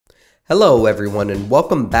Hello everyone and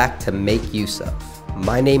welcome back to Make Use Of.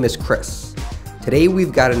 My name is Chris. Today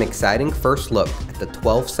we've got an exciting first look at the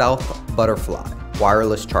 12 South Butterfly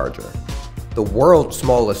wireless charger, the world's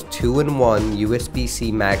smallest 2-in-1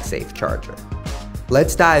 USB-C MagSafe charger.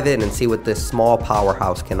 Let's dive in and see what this small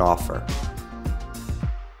powerhouse can offer.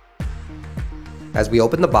 As we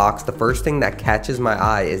open the box, the first thing that catches my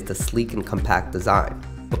eye is the sleek and compact design.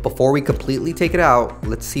 But before we completely take it out,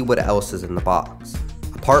 let's see what else is in the box.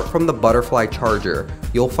 Apart from the Butterfly charger,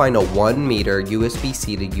 you'll find a 1 meter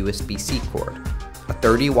USB-C to USB-C cord, a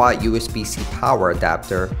 30-watt USB-C power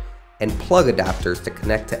adapter, and plug adapters to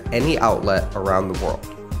connect to any outlet around the world.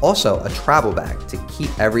 Also, a travel bag to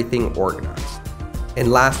keep everything organized.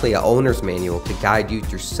 And lastly, an owner's manual to guide you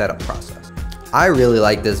through setup process. I really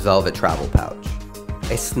like this velvet travel pouch.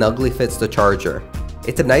 It snugly fits the charger.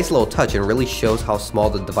 It's a nice little touch and really shows how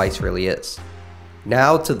small the device really is.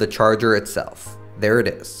 Now to the charger itself. There it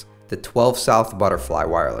is, the 12 South Butterfly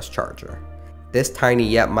wireless charger. This tiny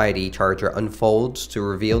yet mighty charger unfolds to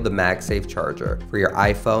reveal the MagSafe charger for your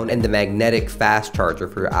iPhone and the magnetic fast charger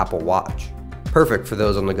for your Apple Watch. Perfect for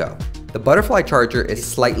those on the go. The Butterfly charger is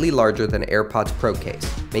slightly larger than AirPods Pro case,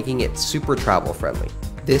 making it super travel friendly.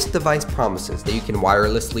 This device promises that you can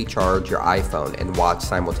wirelessly charge your iPhone and watch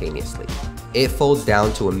simultaneously. It folds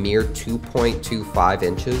down to a mere 2.25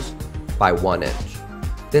 inches by 1 inch.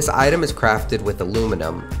 This item is crafted with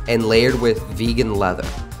aluminum and layered with vegan leather.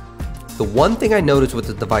 The one thing I noticed with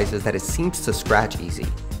the device is that it seems to scratch easy.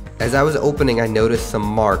 As I was opening, I noticed some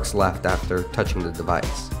marks left after touching the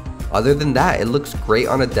device. Other than that, it looks great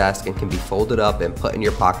on a desk and can be folded up and put in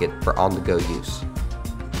your pocket for on-the-go use.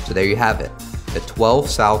 So there you have it, the 12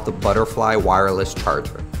 South Butterfly wireless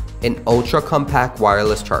charger, an ultra-compact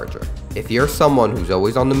wireless charger. If you're someone who's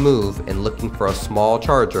always on the move and looking for a small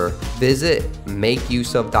charger, visit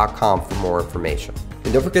makeuseof.com for more information.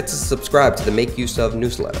 And don't forget to subscribe to the Make Use Of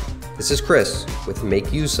newsletter. This is Chris with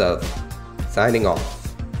Make Use Of, signing off.